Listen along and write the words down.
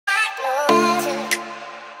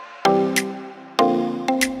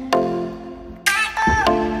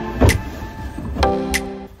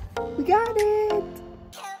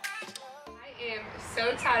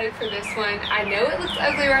excited for this one. I know it looks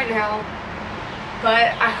ugly right now,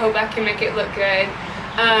 but I hope I can make it look good.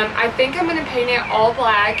 I think I'm going to paint it all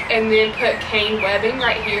black and then put cane webbing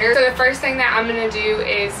right here. So the first thing that I'm going to do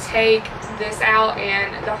is take this out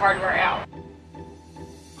and the hardware out.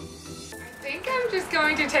 I think I'm just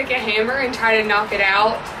going to take a hammer and try to knock it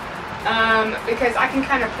out because I can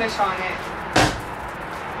kind of push on it.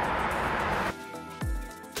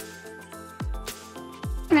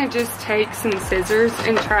 I'm going to just take some scissors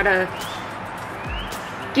and try to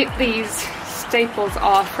get these staples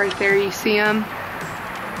off right there. You see them?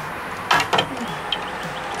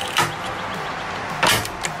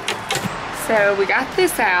 So we got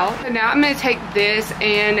this out. So now I'm going to take this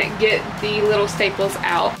and get the little staples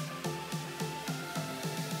out.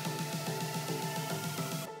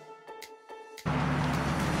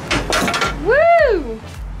 Woo!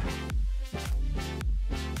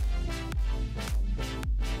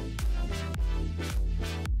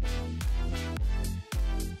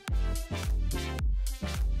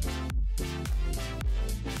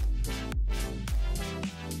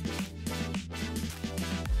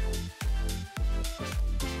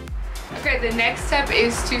 Okay, the next step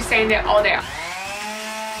is to sand it all down.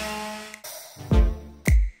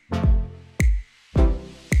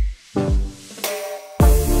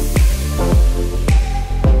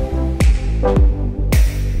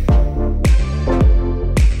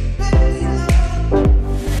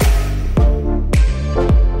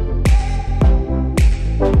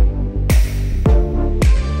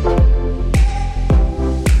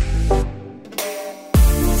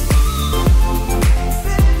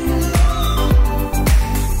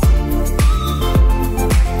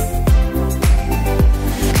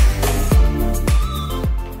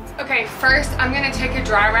 First, I'm going to take a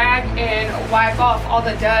dry rag and wipe off all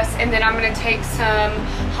the dust, and then I'm going to take some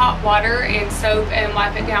hot water and soap and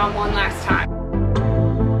wipe it down one last time.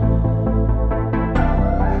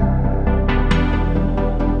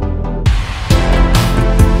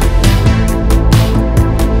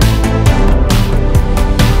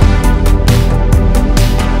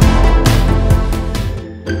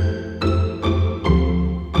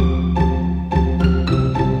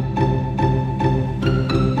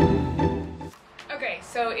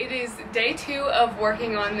 So it is day 2 of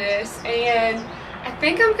working on this, and I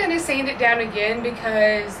think I'm going to sand it down again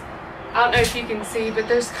because I don't know if you can see, but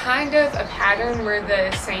there's kind of a pattern where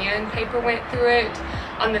the sandpaper went through it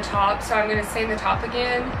on the top. So I'm going to sand the top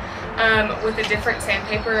again with a different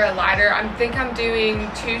sandpaper, a lighter. I think I'm doing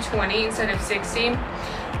 220 instead of 60,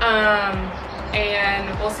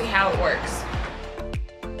 and we'll see how it works.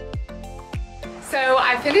 So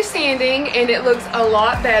I finished sanding and it looks a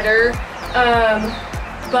lot better.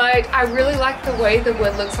 But I really like the way the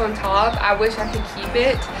wood looks on top. I wish I could keep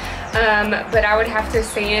it, but I would have to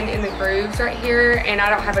sand in the grooves right here, and I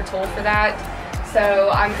don't have a tool for that. So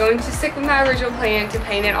I'm going to stick with my original plan to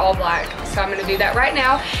paint it all black. So I'm going to do that right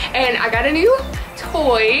now. And I got a new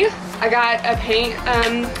toy. I got a paint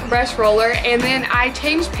brush roller, and then I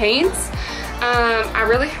changed paints. I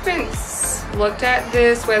really haven't looked at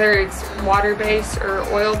this, whether it's water-based or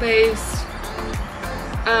oil-based.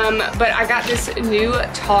 But I got this new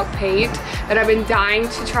chalk paint that I've been dying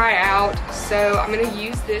to try out, so I'm going to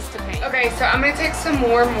use this to paint. Okay, so I'm going to take some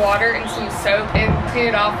warm water and some soap and clean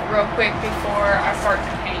it off real quick before I start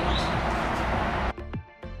to paint.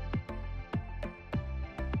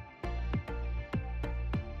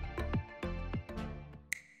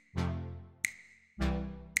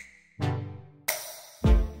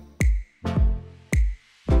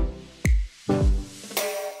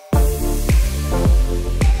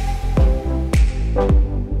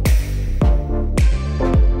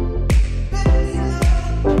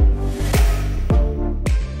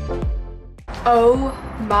 Oh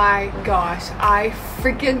my gosh, I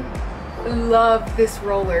freaking love this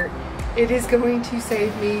roller. It is going to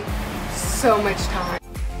save me so much time.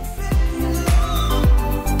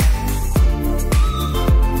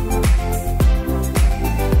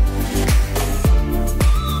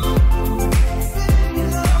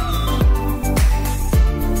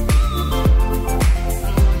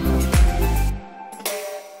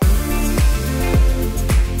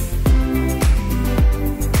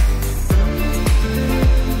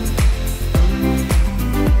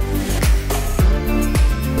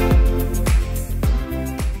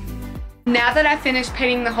 Now that I finished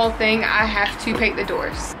painting the whole thing, I have to paint the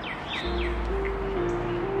doors.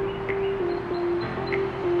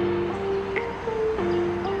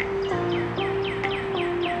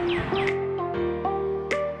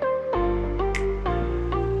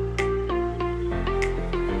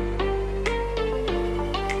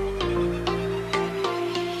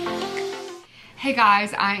 Hey Hey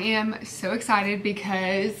guys, I am so excited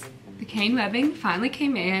because the cane webbing finally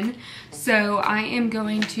came in. So I am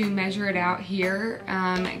going to measure it out here,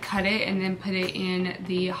 cut it, and then put it in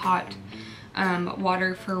the hot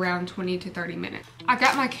water for around 20 to 30 minutes. I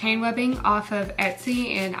got my cane webbing off of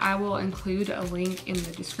Etsy, and I will include a link in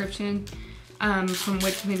the description from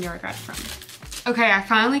which vendor I got it from. Okay, I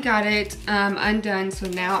finally got it undone, so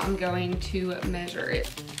now I'm going to measure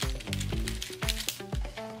it.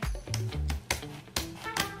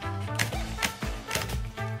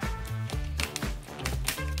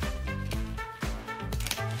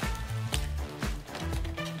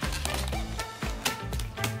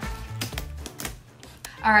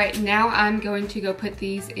 All right, now I'm going to go put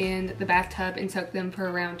these in the bathtub and soak them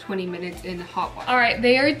for around 20 minutes in hot water. All right,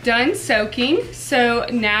 they are done soaking. So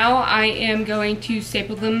now I am going to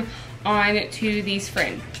staple them on to these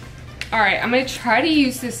frames. All right, I'm gonna try to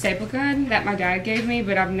use this staple gun that my dad gave me,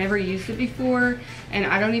 but I've never used it before, and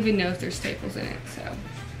I don't even know if there's staples in it, so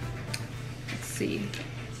let's see.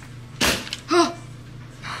 Oh!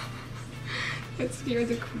 That scared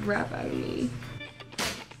the crap out of me.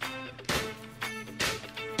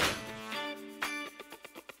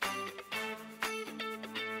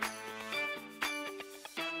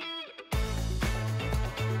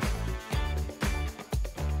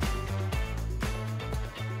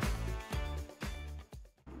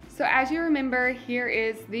 So as you remember, here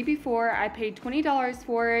is the before. I paid $20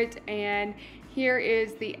 for it, and here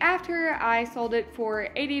is the after. I sold it for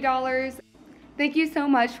 $80. Thank you so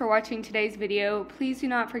much for watching today's video. Please do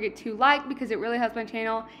not forget to like because it really helps my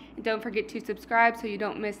channel, and don't forget to subscribe so you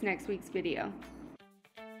don't miss next week's video.